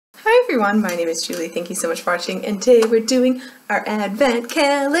everyone, my name is Julie. Thank you so much for watching, and today we're doing our advent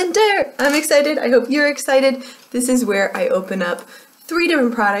calendar. I'm excited. I hope you're excited. This is where I open up 3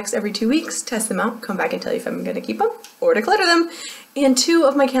 different products every 2 weeks, test them out, come back and tell you if I'm going to keep them or declutter them. And 2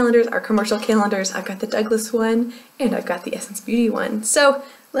 of my calendars are commercial calendars. I've got the Douglas one and I've got the Essence Beauty one. So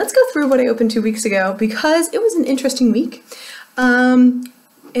let's go through what I opened 2 weeks ago because it was an interesting week. And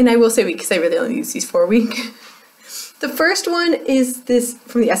I will say week because I really only use these for a week. The first one is this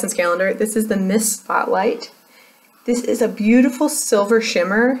from the Essence calendar. This is the Mist Spotlight. This is a beautiful silver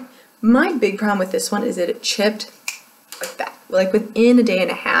shimmer. My big problem with this one is that it chipped like that, like within a day and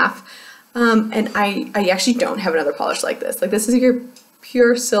a half. And I actually don't have another polish like this. Like this is your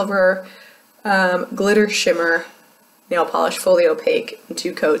pure silver glitter shimmer nail polish, fully opaque in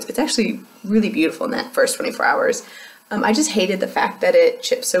 2 coats. It's actually really beautiful in that first 24 hours. I just hated the fact that it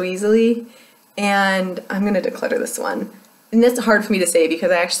chips so easily. And I'm going to declutter this one. And that's hard for me to say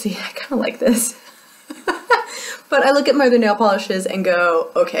because I kind of like this. But I look at my other nail polishes and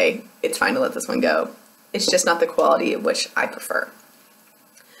go, okay, it's fine to let this one go. It's just not the quality of which I prefer.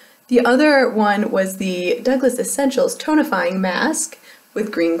 The other one was the Douglas Essentials Tonifying Mask with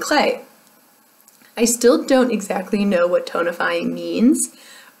green clay. I still don't exactly know what tonifying means,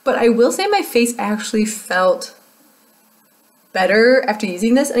 but I will say my face actually felt better after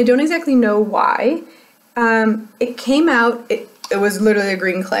using this, and I don't exactly know why. It came out, it was literally a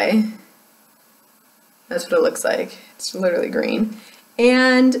green clay. That's what it looks like. It's literally green.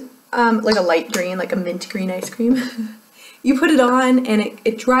 And like a light green, like a mint green ice cream. You put it on and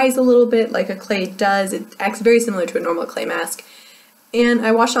it dries a little bit like a clay does. It acts very similar to a normal clay mask. And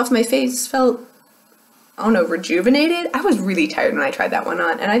I washed off my face, felt, I don't know, rejuvenated. I was really tired when I tried that one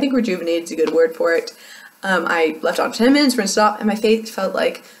on, and I think rejuvenated is a good word for it. I left it on 10 minutes, rinsed it off, and my face felt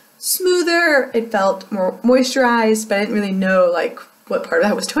like smoother. It felt more moisturized, but I didn't really know like what part of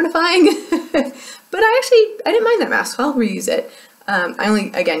that was tonifying. But I didn't mind that mask, so I'll reuse it. I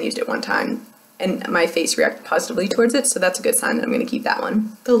only, again, used it one time, and my face reacted positively towards it, so that's a good sign that I'm going to keep that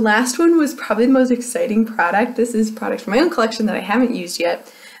one. The last one was probably the most exciting product. This is product from my own collection that I haven't used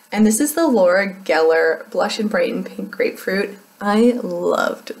yet, and this is the Laura Geller Blush and Brighten Pink Grapefruit. I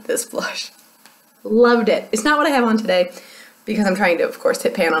loved this blush. Loved it. It's not what I have on today because I'm trying to, of course,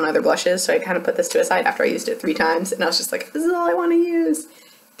 tip pan on other blushes, so I kind of put this to a side after I used it 3 times, and I was just like, this is all I want to use.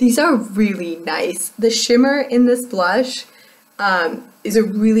 These are really nice. The shimmer in this blush is a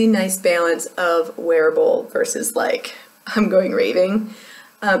really nice balance of wearable versus like, I'm going raving.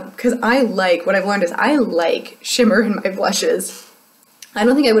 Because what I've learned is I like shimmer in my blushes. I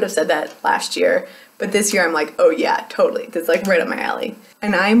don't think I would have said that last year, but this year I'm like, oh yeah, totally. That's like right up my alley.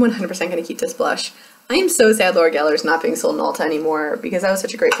 And I'm 100% going to keep this blush. I am so sad Laura Geller is not being sold in Ulta anymore because that was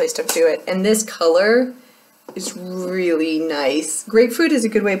such a great place to do it. And this color is really nice. Grapefruit is a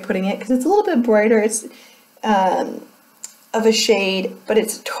good way of putting it because it's a little bit brighter. It's of a shade, but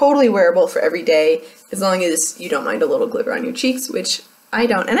it's totally wearable for every day as long as you don't mind a little glitter on your cheeks, which I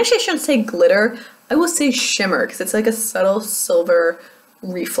don't. And actually I shouldn't say glitter. I will say shimmer because it's like a subtle silver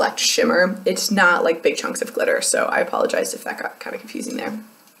reflect shimmer. It's not like big chunks of glitter, so I apologize if that got kind of confusing there.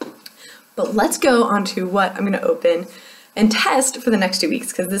 But let's go on to what I'm going to open and test for the next 2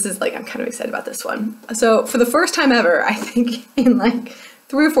 weeks because this is like, I'm kind of excited about this one. So for the first time ever, I think in like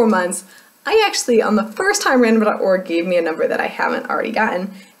 3 or 4 months, I actually on the first time random.org gave me a number that I haven't already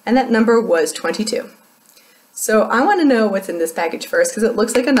gotten, and that number was 22. So I want to know what's in this package first because it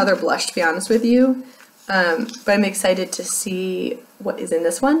looks like another blush, to be honest with you. But I'm excited to see what is in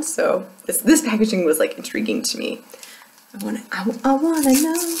this one. So this packaging was like intriguing to me. I want to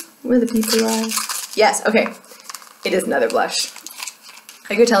know where the people are. Yes, okay. It is another blush.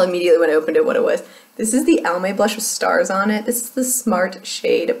 I could tell immediately when I opened it what it was. This is the Almay blush with stars on it. This is the Smart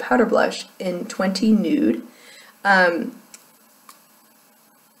Shade Powder Blush in 20 Nude.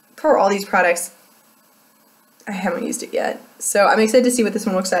 For all these products, I haven't used it yet. So I'm excited to see what this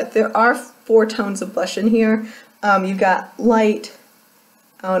one looks like. There are 4 tones of blush in here. You've got light,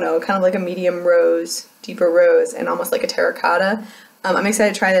 I don't know, kind of like a medium rose, deeper rose, and almost like a terracotta. I'm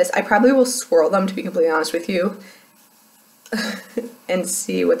excited to try this. I probably will swirl them, to be completely honest with you, and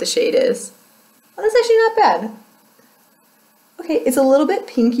see what the shade is. Oh, that's actually not bad. Okay, it's a little bit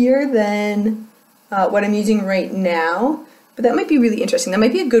pinkier than what I'm using right now, but that might be really interesting. That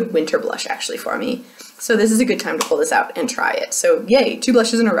might be a good winter blush actually for me. So this is a good time to pull this out and try it. So yay, 2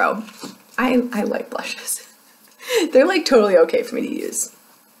 blushes in a row. I like blushes. They're like totally okay for me to use.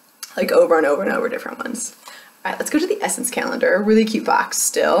 Like over and over and over different ones. All right, let's go to the Essence calendar. A really cute box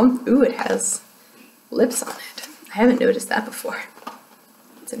still. Ooh, it has lips on it. I haven't noticed that before.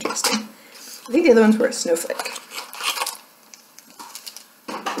 It's interesting. I think the other ones were a snowflake.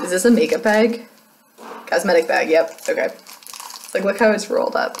 Is this a makeup bag? Cosmetic bag, yep, okay. It's like, look how it's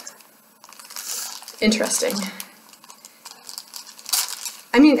rolled up. Interesting.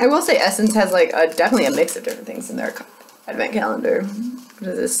 I mean, I will say Essence has like definitely a mix of different things in their advent calendar. What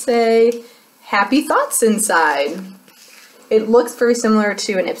does this say? Happy thoughts inside. It looks very similar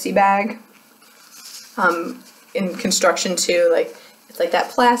to an Ipsy bag. In construction too, like it's like that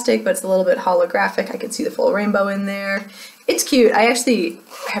plastic, but it's a little bit holographic. I can see the full rainbow in there. It's cute. I actually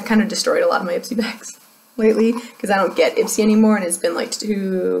have kind of destroyed a lot of my Ipsy bags lately because I don't get Ipsy anymore, and it's been like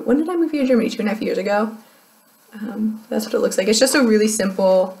when did I move here to Germany? 2.5 years ago. That's what it looks like. It's just a really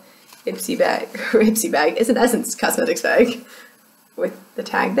simple Ipsy bag. Ipsy bag. It's an Essence Cosmetics bag with the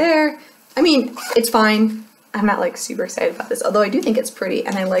tag there. I mean, it's fine. I'm not like super excited about this, although I do think it's pretty,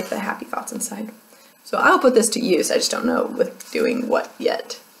 and I like the happy thoughts inside. So I'll put this to use. I just don't know with doing what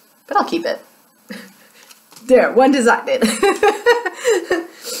yet, but I'll keep it. There, one decided.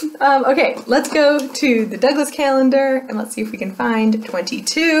 Okay, let's go to the Douglas calendar and let's see if we can find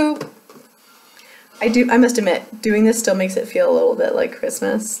 22. I must admit, doing this still makes it feel a little bit like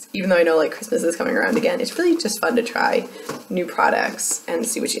Christmas, even though I know like Christmas is coming around again. It's really just fun to try new products and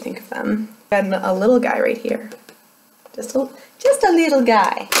see what you think of them. And a little guy right here. Just a little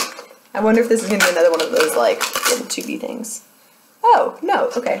guy. I wonder if this is going to be another one of those like little tubey things. Oh, no,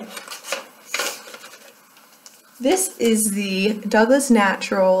 okay. This is the Douglas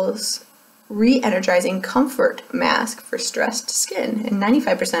Naturals Re-Energizing Comfort Mask for stressed skin, and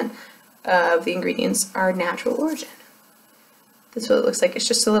 95% of the ingredients are natural origin. This is what it looks like. It's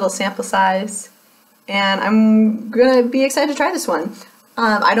just a little sample size, and I'm gonna be excited to try this one.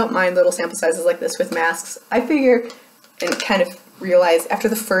 I don't mind little sample sizes like this with masks. I figure and kind of realize after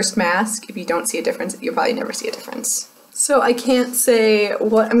the first mask, if you don't see a difference, you'll probably never see a difference. So I can't say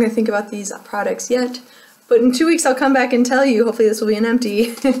what I'm gonna think about these products yet, but in 2 weeks I'll come back and tell you. Hopefully this will be an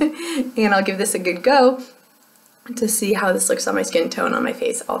empty, and I'll give this a good go to see how this looks on my skin tone, on my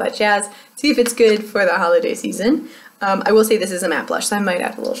face, all that jazz. See if it's good for the holiday season. I will say this is a matte blush, so I might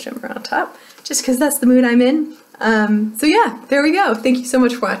add a little shimmer on top, just because that's the mood I'm in. So yeah, there we go. Thank you so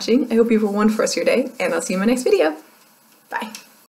much for watching. I hope you have a wonderful rest of your day, and I'll see you in my next video. Bye.